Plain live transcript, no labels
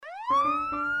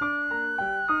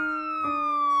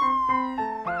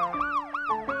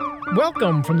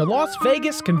Welcome from the Las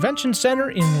Vegas Convention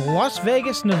Center in Las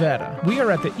Vegas, Nevada. We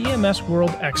are at the EMS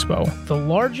World Expo, the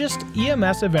largest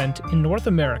EMS event in North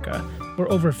America, where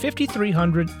over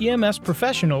 5,300 EMS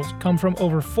professionals come from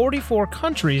over 44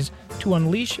 countries to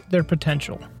unleash their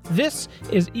potential. This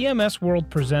is EMS World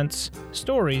Presents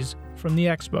Stories from the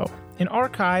Expo, an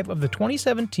archive of the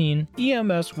 2017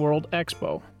 EMS World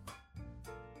Expo.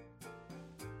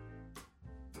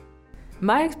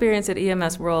 My experience at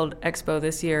EMS World Expo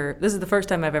this year, this is the first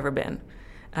time I've ever been.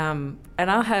 And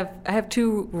I have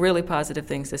two really positive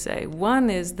things to say. One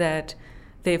is that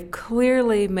they've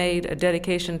clearly made a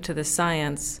dedication to the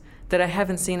science that I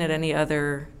haven't seen at any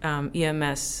other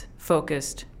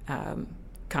EMS-focused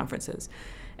conferences.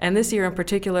 And this year in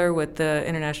particular, with the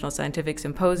International Scientific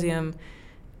Symposium,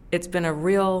 it's been a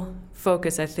real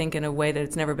focus, I think, in a way that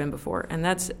it's never been before. And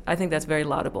I think that's very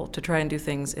laudable, to try and do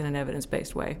things in an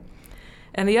evidence-based way.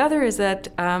 And the other is that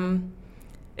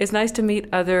it's nice to meet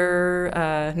other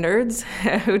nerds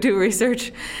who do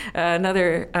research, and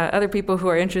other people who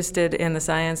are interested in the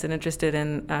science and interested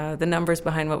in the numbers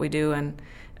behind what we do. And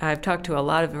I've talked to a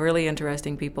lot of really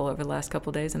interesting people over the last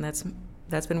couple of days, and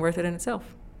that's been worth it in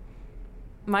itself.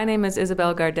 My name is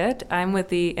Isabel Gardet. I'm with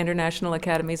the International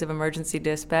Academies of Emergency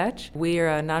Dispatch. We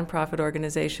are a nonprofit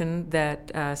organization that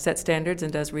sets standards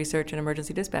and does research in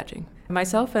emergency dispatching.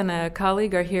 Myself and a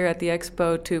colleague are here at the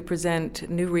Expo to present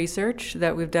new research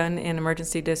that we've done in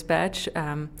emergency dispatch.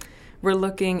 We're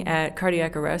looking at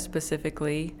cardiac arrest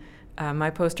specifically.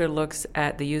 My poster looks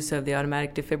at the use of the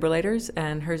automatic defibrillators,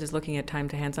 and hers is looking at time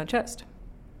to hands on chest.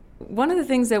 One of the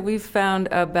things that we've found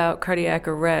about cardiac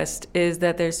arrest is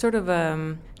that there's sort of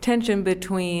a tension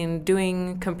between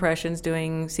doing compressions,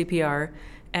 doing CPR,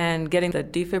 and getting the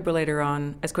defibrillator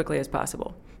on as quickly as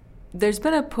possible. There's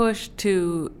been a push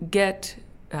to get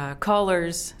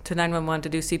callers to 911 to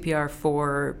do CPR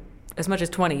for as much as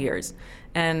 20 years.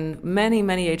 And many,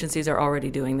 many agencies are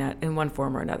already doing that in one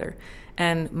form or another.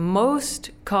 And most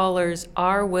callers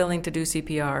are willing to do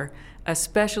CPR,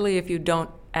 especially if you don't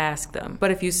ask them.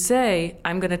 But if you say,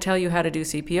 I'm going to tell you how to do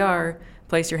CPR,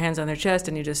 place your hands on their chest,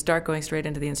 and you just start going straight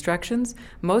into the instructions,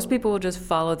 most people will just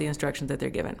follow the instructions that they're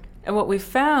given. And what we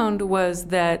found was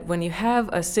that when you have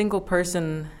a single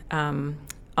person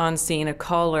on scene, a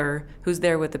caller who's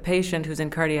there with the patient who's in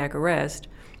cardiac arrest,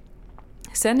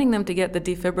 sending them to get the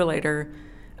defibrillator,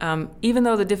 even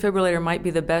though the defibrillator might be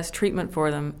the best treatment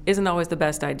for them, isn't always the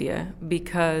best idea,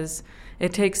 because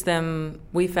it takes them,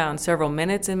 we found, several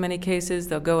minutes in many cases.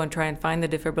 They'll go and try and find the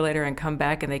defibrillator and come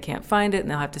back and they can't find it, and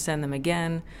they'll have to send them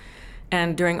again.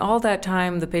 And during all that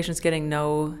time, the patient's getting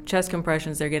no chest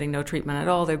compressions, they're getting no treatment at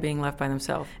all, they're being left by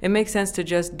themselves. It makes sense to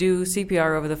just do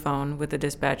CPR over the phone with the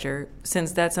dispatcher,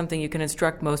 since that's something you can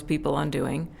instruct most people on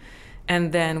doing,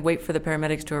 and then wait for the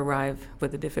paramedics to arrive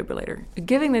with the defibrillator.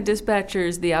 Giving the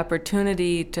dispatchers the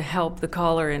opportunity to help the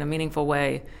caller in a meaningful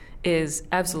way is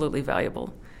absolutely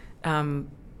valuable.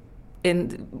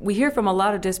 And we hear from a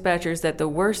lot of dispatchers that the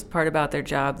worst part about their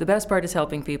job, the best part is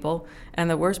helping people, and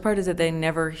the worst part is that they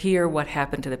never hear what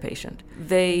happened to the patient.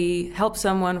 They help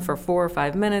someone for 4 or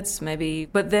 5 minutes, maybe,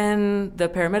 but then the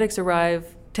paramedics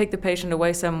arrive, take the patient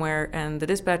away somewhere, and the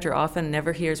dispatcher often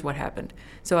never hears what happened.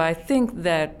 So I think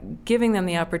that giving them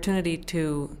the opportunity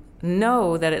to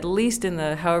know that at least in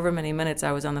the however many minutes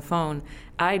I was on the phone,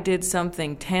 I did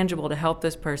something tangible to help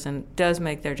this person does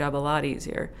make their job a lot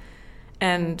easier.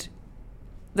 And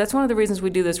that's one of the reasons we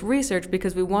do this research,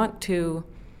 because we want to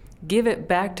give it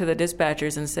back to the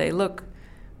dispatchers and say, look,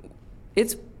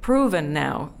 it's proven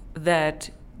now that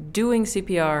doing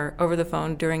CPR over the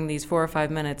phone during these 4 or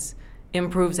 5 minutes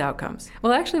improves outcomes.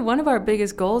 Well, actually, one of our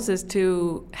biggest goals is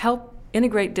to help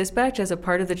integrate dispatch as a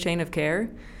part of the chain of care.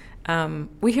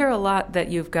 We hear a lot that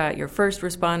you've got your first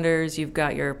responders, you've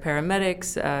got your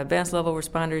paramedics, advanced level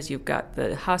responders, you've got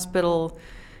the hospital.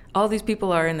 All these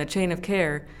people are in the chain of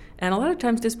care, and a lot of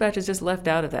times dispatch is just left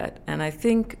out of that. And I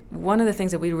think one of the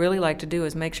things that we really like to do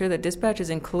is make sure that dispatch is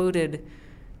included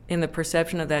in the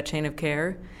perception of that chain of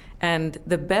care. And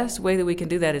the best way that we can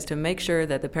do that is to make sure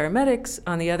that the paramedics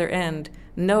on the other end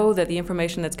know that the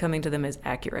information that's coming to them is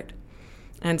accurate.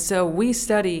 And so we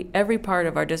study every part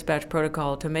of our dispatch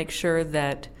protocol to make sure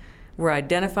that we're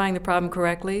identifying the problem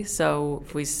correctly. So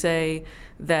if we say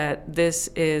that this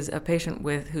is a patient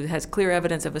who has clear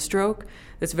evidence of a stroke,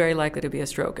 it's very likely to be a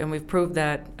stroke. And we've proved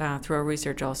that through our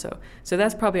research also. So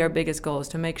that's probably our biggest goal, is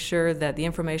to make sure that the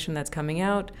information that's coming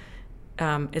out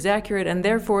is accurate, and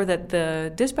therefore that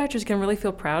the dispatchers can really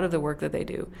feel proud of the work that they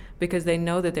do, because they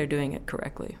know that they're doing it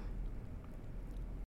correctly.